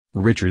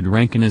Richard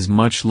Rankin is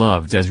much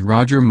loved as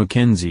Roger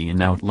Mackenzie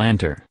in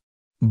Outlander.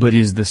 But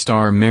is the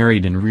star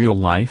married in real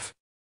life?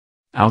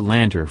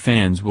 Outlander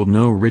fans will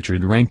know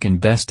Richard Rankin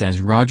best as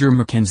Roger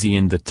Mackenzie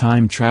in the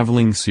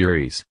time-traveling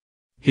series.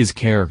 His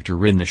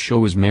character in the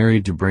show is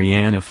married to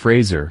Brianna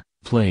Fraser,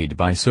 played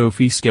by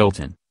Sophie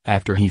Skelton,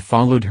 after he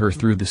followed her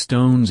through the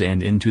stones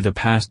and into the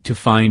past to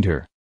find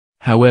her.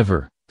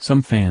 However,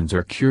 some fans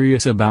are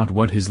curious about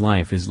what his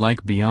life is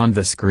like beyond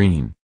the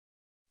screen.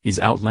 Is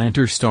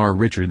Outlander star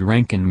Richard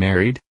Rankin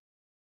married?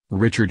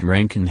 Richard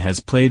Rankin has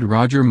played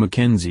Roger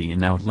Mackenzie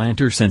in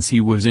Outlander since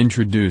he was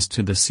introduced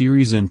to the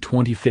series in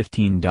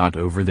 2015.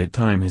 Over that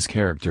time his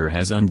character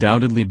has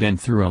undoubtedly been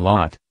through a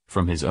lot,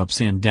 from his ups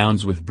and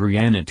downs with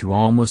Brianna to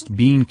almost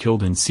being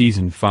killed in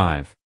Season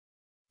 5.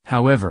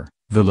 However,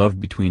 the love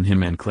between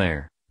him and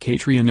Claire,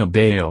 Katrina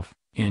Balfe,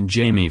 and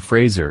Jamie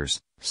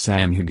Fraser's,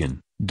 Sam Hagen,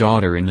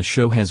 daughter in the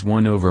show has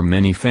won over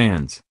many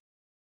fans.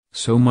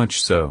 So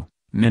much so,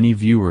 many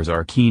viewers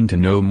are keen to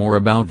know more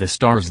about the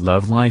star's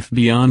love life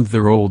beyond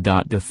the role.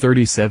 The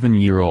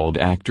 37-year-old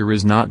actor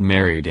is not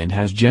married and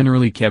has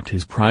generally kept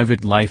his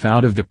private life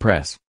out of the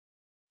press.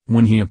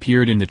 When he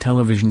appeared in the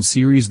television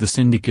series The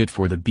Syndicate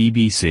for the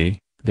BBC,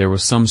 there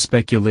was some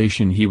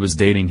speculation he was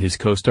dating his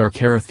co-star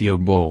Cara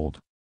Theobald.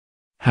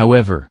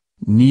 However,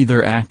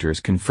 neither actors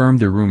confirmed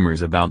the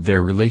rumors about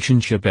their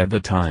relationship at the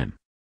time.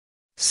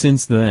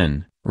 Since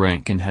then,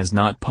 Rankin has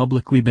not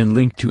publicly been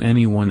linked to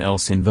anyone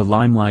else in the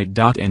limelight.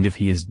 And if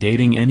he is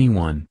dating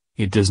anyone,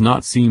 it does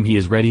not seem he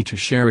is ready to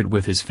share it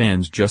with his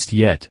fans just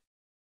yet.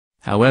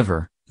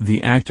 However,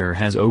 the actor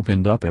has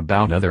opened up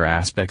about other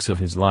aspects of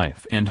his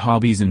life and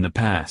hobbies in the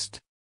past.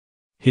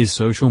 His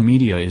social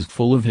media is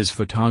full of his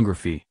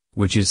photography,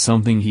 which is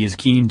something he is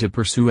keen to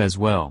pursue as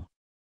well.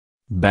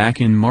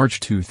 Back in March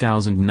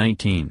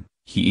 2019,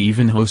 he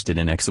even hosted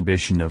an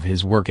exhibition of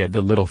his work at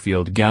the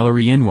Littlefield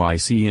Gallery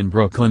NYC in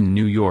Brooklyn,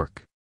 New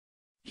York.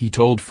 He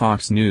told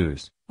Fox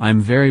News, "I'm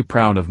very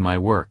proud of my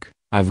work,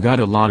 I've got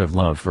a lot of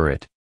love for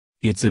it.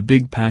 It's a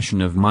big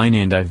passion of mine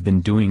and I've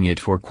been doing it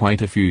for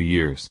quite a few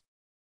years.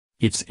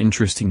 It's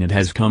interesting it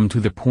has come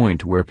to the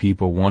point where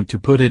people want to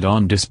put it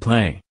on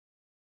display.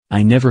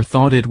 I never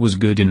thought it was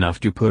good enough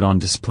to put on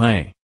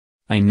display.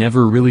 I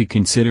never really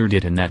considered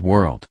it in that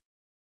world."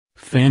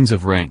 Fans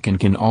of Rankin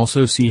can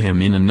also see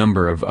him in a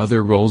number of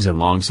other roles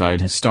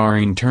alongside his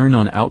starring turn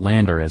on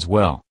Outlander as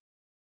well.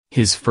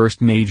 His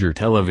first major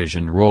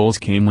television roles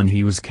came when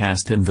he was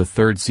cast in the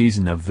third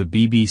season of the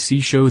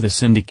BBC show The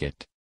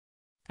Syndicate.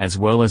 As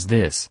well as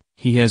this,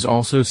 he has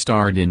also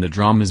starred in the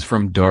dramas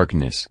From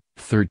Darkness,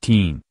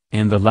 13,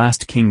 and The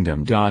Last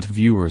Kingdom.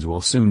 Viewers will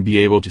soon be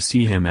able to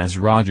see him as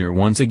Roger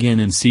once again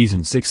in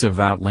Season 6 of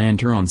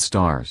Outlander on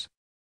Starz.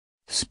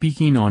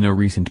 Speaking on a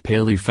recent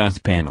Paley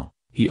Fast panel,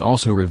 he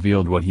also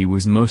revealed what he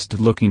was most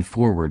looking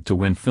forward to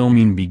when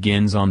filming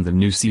begins on the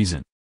new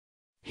season.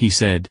 He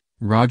said,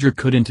 "Roger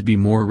couldn't be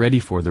more ready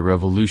for the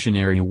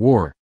Revolutionary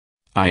War.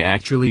 I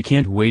actually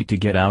can't wait to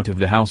get out of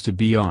the house, to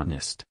be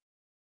honest.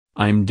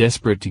 I'm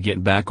desperate to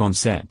get back on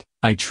set.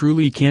 I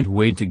truly can't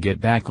wait to get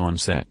back on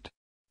set.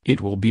 It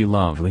will be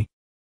lovely.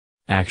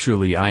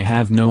 Actually, I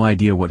have no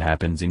idea what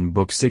happens in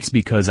Book 6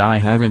 because I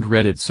haven't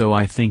read it, so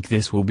I think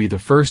this will be the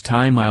first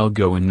time I'll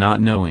go in not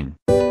knowing."